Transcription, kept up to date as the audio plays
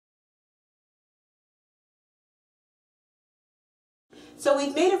So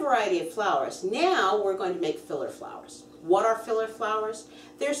we've made a variety of flowers. Now we're going to make filler flowers. What are filler flowers?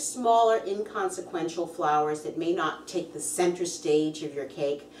 They're smaller, inconsequential flowers that may not take the center stage of your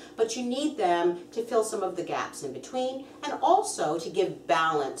cake, but you need them to fill some of the gaps in between and also to give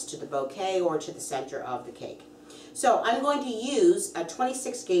balance to the bouquet or to the center of the cake. So I'm going to use a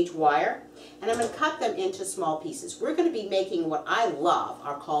 26 gauge wire and I'm going to cut them into small pieces. We're going to be making what I love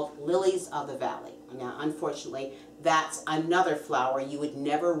are called lilies of the valley. Now unfortunately that's another flower you would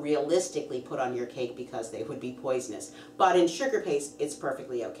never realistically put on your cake because they would be poisonous. But in sugar paste it's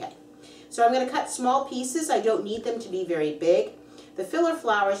perfectly okay. So I'm going to cut small pieces. I don't need them to be very big. The filler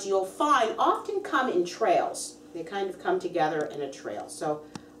flowers you'll find often come in trails. They kind of come together in a trail. So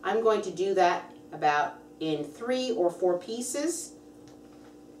I'm going to do that about in 3 or 4 pieces.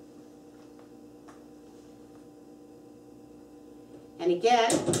 And again,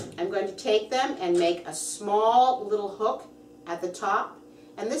 I'm going to take them and make a small little hook at the top.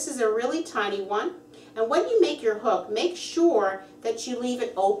 And this is a really tiny one. And when you make your hook, make sure that you leave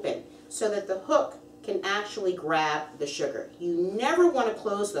it open so that the hook can actually grab the sugar. You never want to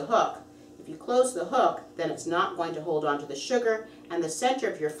close the hook. If you close the hook, then it's not going to hold on to the sugar and the center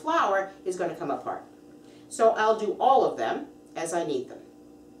of your flower is going to come apart. So I'll do all of them as I need them.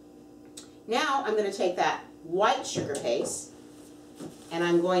 Now I'm going to take that white sugar paste and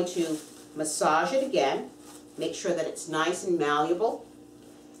I'm going to massage it again, make sure that it's nice and malleable.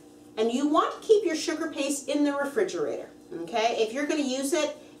 And you want to keep your sugar paste in the refrigerator, okay? If you're going to use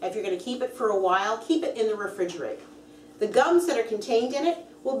it, if you're going to keep it for a while, keep it in the refrigerator. The gums that are contained in it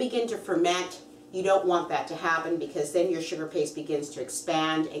will begin to ferment. You don't want that to happen because then your sugar paste begins to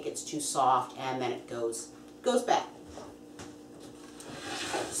expand, it gets too soft, and then it goes bad.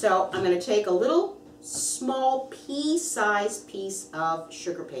 So I'm going to take a little small pea-sized piece of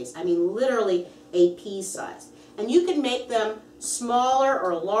sugar paste. I mean literally a pea size. And you can make them smaller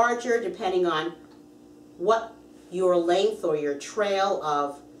or larger depending on what your length or your trail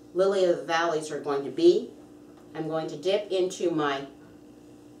of lily of the valleys are going to be. I'm going to dip into my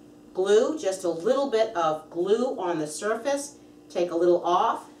glue, just a little bit of glue on the surface, take a little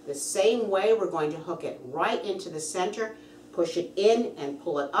off. The same way we're going to hook it right into the center, push it in and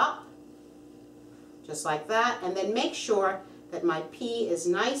pull it up. Just like that, and then make sure that my pea is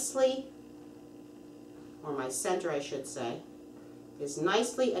nicely, or my center I should say, is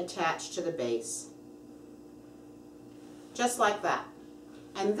nicely attached to the base. Just like that.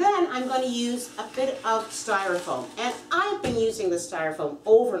 And then I'm going to use a bit of styrofoam. And I've been using the styrofoam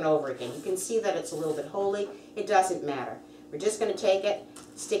over and over again. You can see that it's a little bit holy. It doesn't matter. We're just going to take it,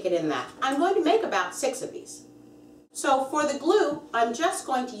 stick it in that. I'm going to make about 6 of these. So for the glue, I'm just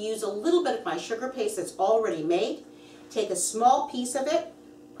going to use a little bit of my sugar paste that's already made. Take a small piece of it,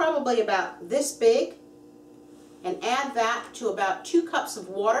 probably about this big, and add that to about 2 cups of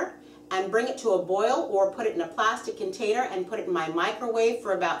water and bring it to a boil or put it in a plastic container and put it in my microwave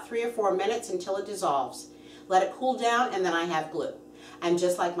for about 3 or 4 minutes until it dissolves. Let it cool down and then I have glue. And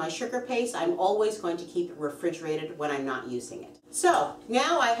just like my sugar paste, I'm always going to keep it refrigerated when I'm not using it. So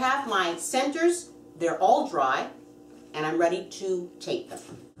now I have my centers, they're all dry, and I'm ready to tape them.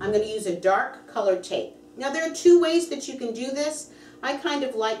 I'm going to use a dark colored tape. Now there are 2 ways that you can do this. I kind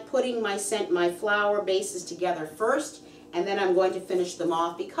of like putting my flower bases together first, and then I'm going to finish them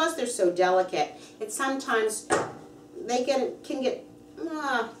off. Because they're so delicate, it sometimes they can get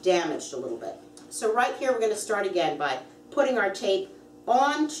damaged a little bit. So right here we're going to start again by putting our tape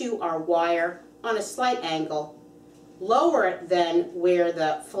onto our wire on a slight angle, lower it than where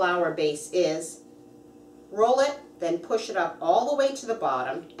the flower base is, roll it, then push it up all the way to the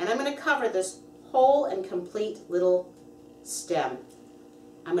bottom, and I'm going to cover this whole and complete little stem.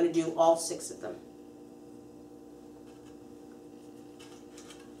 I'm going to do all 6 of them.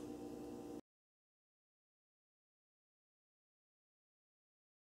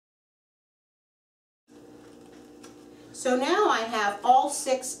 So now I have all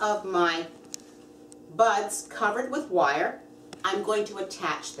 6 of my buds covered with wire. I'm going to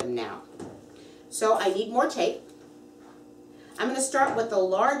attach them now. So I need more tape. I'm going to start with the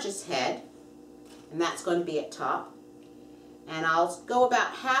largest head, and that's going to be at top. And I'll go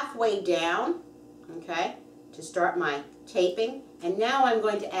about halfway down, okay, to start my taping. And now I'm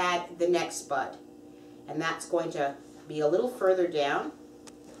going to add the next bud. And that's going to be a little further down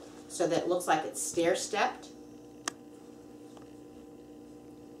so that it looks like it's stair-stepped.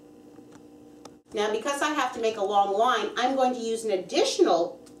 Now because I have to make a long line, I'm going to use an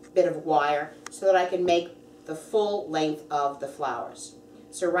additional bit of wire so that I can make the full length of the flowers.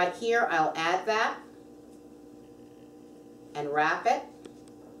 So right here I'll add that and wrap it.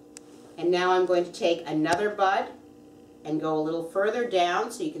 And now I'm going to take another bud and go a little further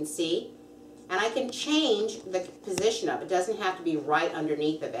down so you can see. And I can change the position of it. It doesn't have to be right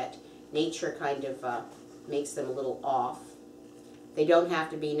underneath of it. Nature kind of makes them a little off. They don't have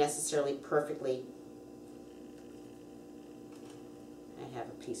to be necessarily perfectly. I have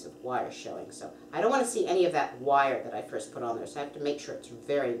a piece of wire showing, so I don't want to see any of that wire that I first put on there, so I have to make sure it's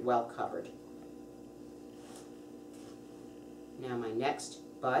very well covered. Now my next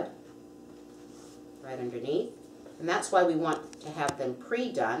bud, right underneath. And that's why we want to have them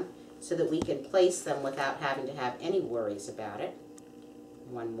pre-done, so that we can place them without having to have any worries about it.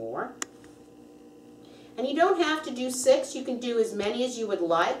 One more. And you don't have to do 6, you can do as many as you would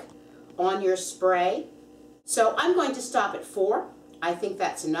like on your spray. So I'm going to stop at 4. I think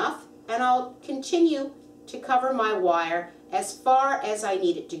that's enough, and I'll continue to cover my wire as far as I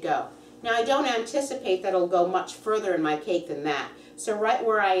need it to go. Now I don't anticipate that it'll go much further in my cake than that. So right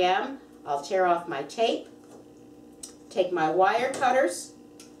where I am, I'll tear off my tape, take my wire cutters,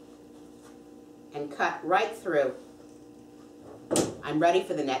 and cut right through. I'm ready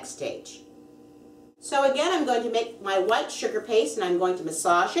for the next stage. So again, I'm going to make my white sugar paste, and I'm going to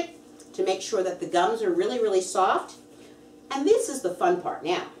massage it to make sure that the gums are really, really soft. And this is the fun part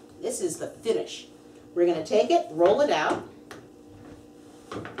now. This is the finish. We're going to take it, roll it out.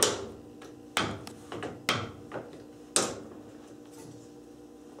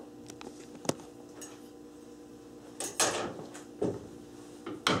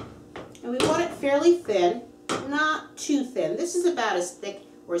 And we want it fairly thin, not too thin. This is about as thick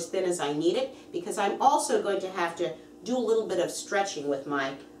or as thin as I need it, because I'm also going to have to do a little bit of stretching with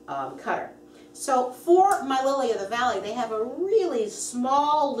my cutter. So for my Lily of the Valley, they have a really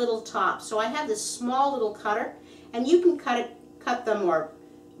small little top. So I have this small little cutter, and you can cut them or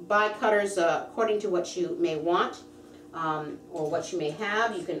buy cutters according to what you may want or what you may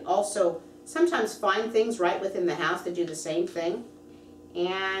have. You can also sometimes find things right within the house that do the same thing.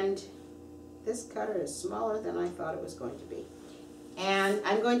 And this cutter is smaller than I thought it was going to be. And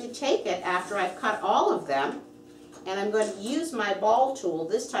I'm going to take it after I've cut all of them, and I'm going to use my ball tool.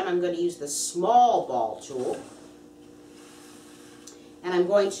 This time I'm going to use the small ball tool. And I'm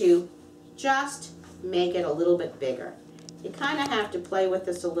going to just make it a little bit bigger. You kind of have to play with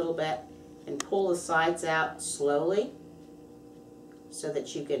this a little bit and pull the sides out slowly so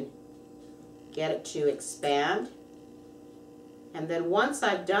that you can get it to expand. And then once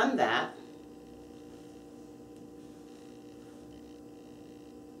I've done that,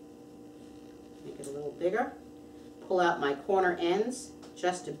 make it a little bigger. Pull out my corner ends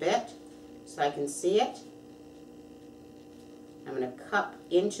just a bit so I can see it. I'm going to cup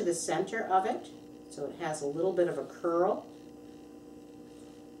into the center of it so it has a little bit of a curl.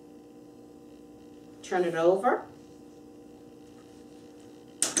 Turn it over.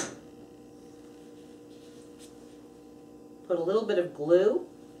 Put a little bit of glue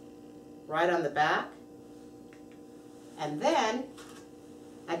right on the back, and then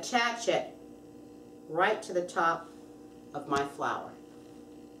attach it right to the top of my flower.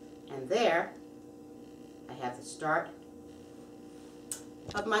 And there I have the start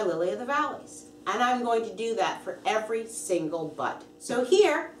of my Lily of the Valleys. And I'm going to do that for every single bud. So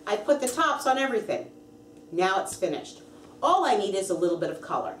here I put the tops on everything. Now it's finished. All I need is a little bit of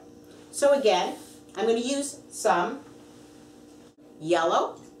color. So again, I'm going to use some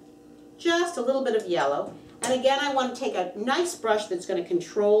yellow, just a little bit of yellow. And again, I want to take a nice brush that's going to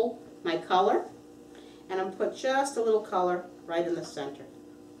control my color. And I'm going to put just a little color right in the center.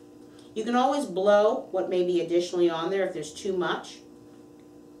 You can always blow what may be additionally on there if there's too much.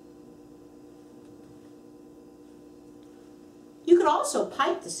 You could also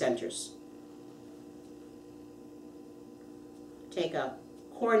pipe the centers. Take a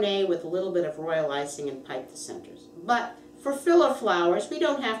cornet with a little bit of royal icing and pipe the centers. But for filler flowers, we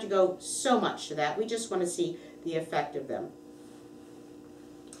don't have to go so much to that. We just want to see the effect of them.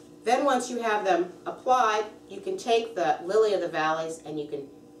 Then once you have them applied, you can take the Lily of the Valleys and you can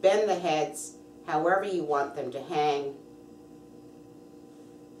bend the heads however you want them to hang.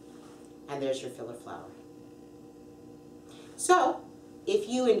 And there's your filler flower. So, if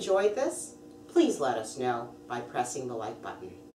you enjoyed this, please let us know by pressing the like button.